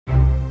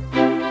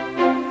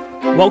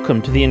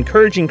Welcome to the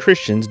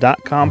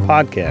EncouragingChristians.com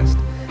podcast.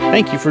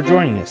 Thank you for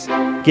joining us.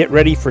 Get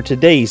ready for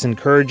today's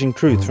encouraging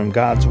truth from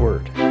God's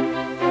Word.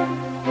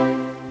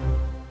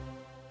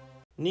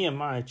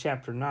 Nehemiah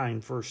chapter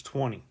 9, verse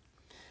 20.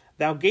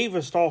 Thou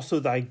gavest also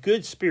thy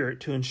good spirit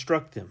to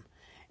instruct them,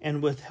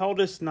 and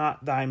withheldest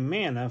not thy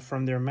manna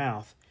from their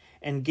mouth,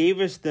 and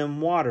gavest them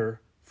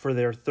water for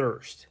their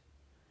thirst.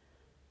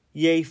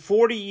 Yea,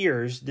 40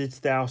 years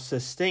didst thou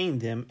sustain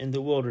them in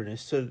the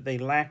wilderness, so that they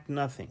lacked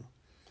nothing.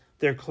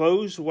 Their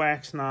clothes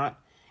waxed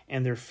not,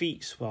 and their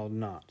feet swelled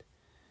not.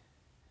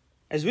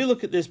 As we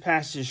look at this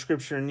passage of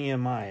Scripture in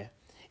Nehemiah,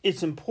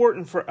 it's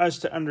important for us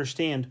to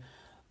understand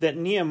that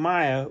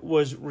Nehemiah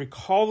was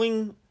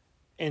recalling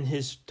in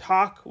his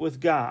talk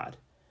with God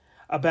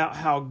about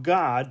how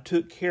God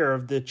took care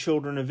of the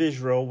children of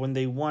Israel when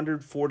they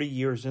wandered 40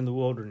 years in the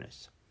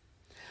wilderness.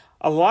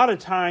 A lot of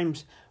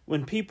times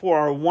when people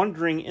are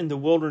wandering in the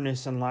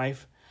wilderness in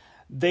life,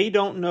 they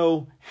don't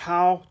know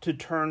how to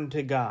turn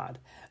to God.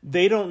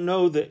 They don't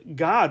know that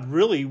God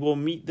really will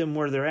meet them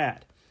where they're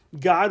at.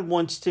 God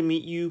wants to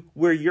meet you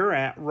where you're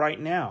at right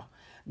now.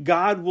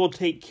 God will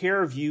take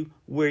care of you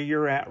where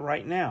you're at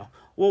right now.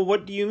 Well,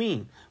 what do you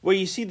mean? Well,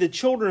 you see, the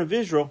children of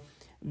Israel,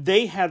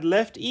 they had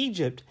left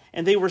Egypt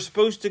and they were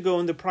supposed to go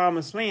in the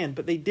promised land,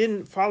 but they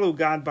didn't follow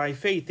God by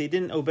faith. They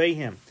didn't obey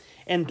him.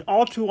 And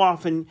all too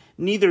often,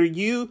 neither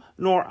you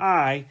nor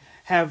I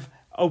have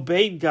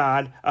obeyed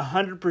God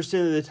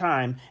 100% of the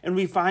time, and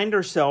we find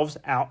ourselves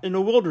out in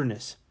a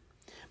wilderness.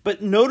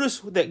 But notice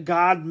that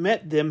God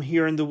met them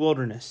here in the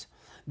wilderness.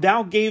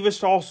 Thou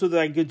gavest also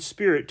thy good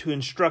spirit to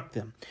instruct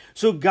them.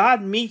 So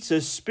God meets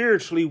us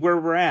spiritually where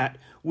we're at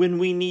when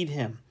we need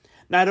him.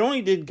 Not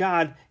only did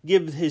God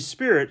give his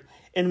spirit,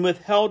 and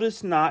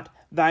withheldest not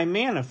thy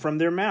manna from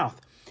their mouth.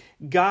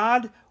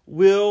 God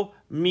will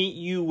meet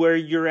you where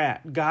you're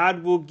at.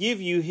 God will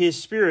give you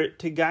his spirit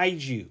to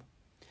guide you.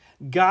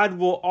 God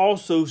will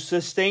also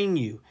sustain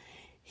you.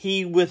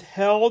 He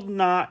withheld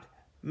not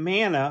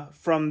manna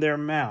from their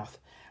mouth.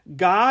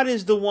 God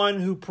is the one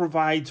who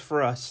provides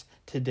for us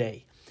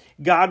today.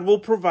 God will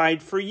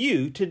provide for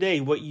you today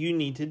what you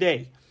need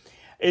today.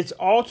 It's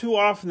all too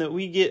often that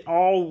we get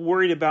all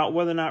worried about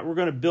whether or not we're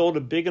going to build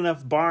a big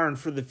enough barn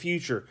for the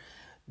future.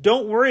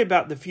 Don't worry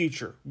about the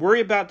future.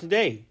 Worry about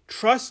today.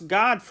 Trust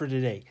God for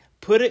today.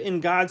 Put it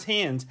in God's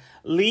hands.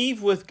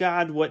 Leave with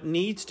God what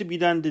needs to be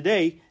done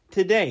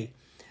today.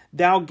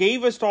 Thou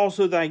gavest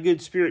also thy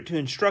good spirit to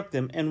instruct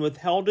them, and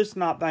withheldest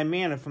not thy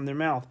manna from their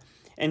mouth,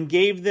 and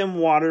gave them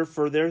water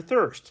for their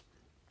thirst.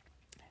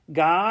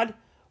 God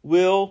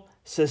will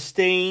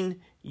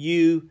sustain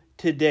you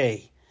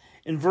today.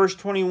 In verse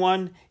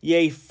 21,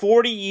 yea,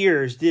 40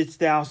 years didst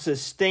thou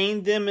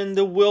sustain them in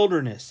the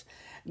wilderness.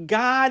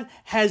 God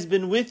has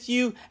been with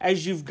you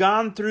as you've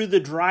gone through the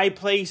dry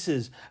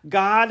places.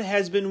 God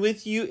has been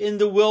with you in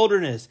the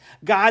wilderness.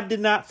 God did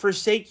not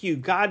forsake you.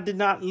 God did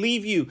not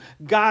leave you.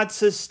 God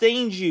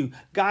sustains you.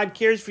 God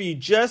cares for you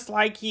just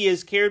like he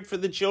has cared for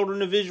the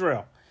children of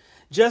Israel.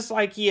 Just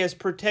like he has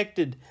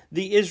protected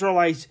the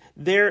Israelites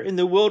there in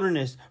the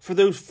wilderness for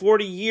those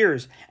 40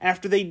 years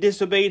after they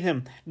disobeyed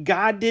him.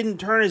 God didn't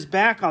turn his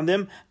back on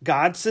them.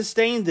 God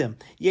sustained them.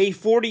 Yea,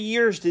 40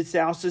 years didst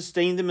thou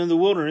sustain them in the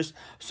wilderness,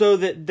 so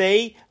that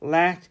they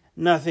lacked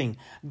nothing.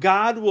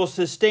 God will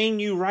sustain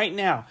you right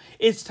now.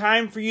 It's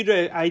time for you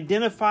to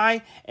identify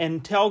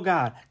and tell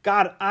God,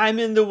 God, I'm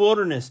in the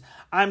wilderness.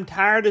 I'm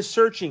tired of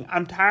searching.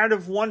 I'm tired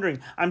of wondering.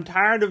 I'm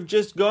tired of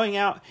just going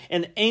out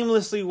and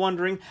aimlessly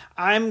wondering.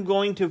 I'm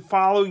going to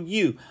follow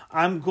you.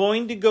 I'm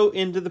going to go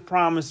into the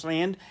promised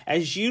land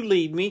as you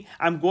lead me.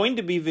 I'm going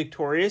to be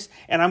victorious,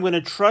 and I'm going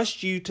to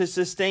trust you to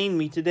sustain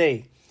me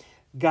today.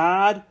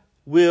 God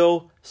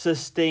will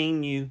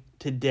sustain you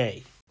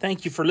today.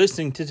 Thank you for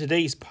listening to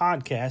today's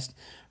podcast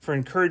for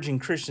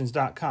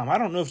EncouragingChristians.com. I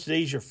don't know if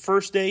today's your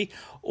first day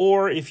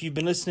or if you've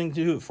been listening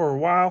to it for a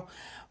while,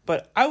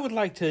 but I would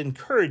like to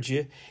encourage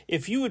you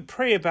if you would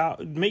pray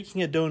about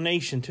making a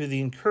donation to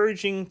the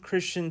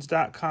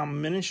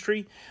EncouragingChristians.com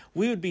ministry.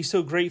 We would be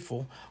so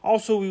grateful.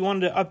 Also, we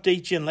wanted to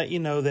update you and let you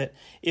know that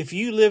if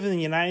you live in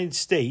the United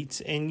States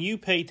and you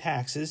pay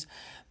taxes,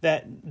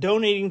 that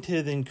donating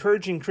to the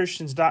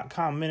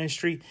EncouragingChristians.com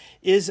ministry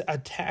is a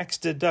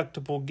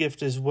tax-deductible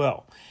gift as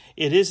well.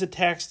 It is a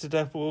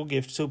tax-deductible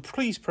gift, so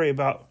please pray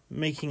about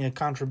making a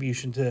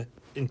contribution to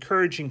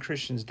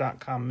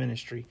EncouragingChristians.com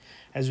ministry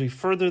as we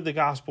further the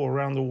gospel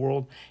around the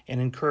world and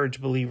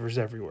encourage believers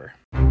everywhere.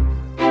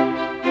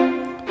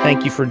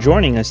 Thank you for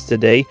joining us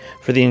today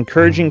for the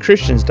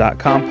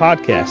EncouragingChristians.com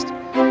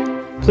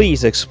podcast.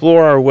 Please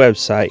explore our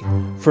website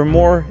for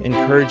more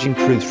encouraging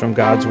truths from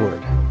God's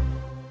Word.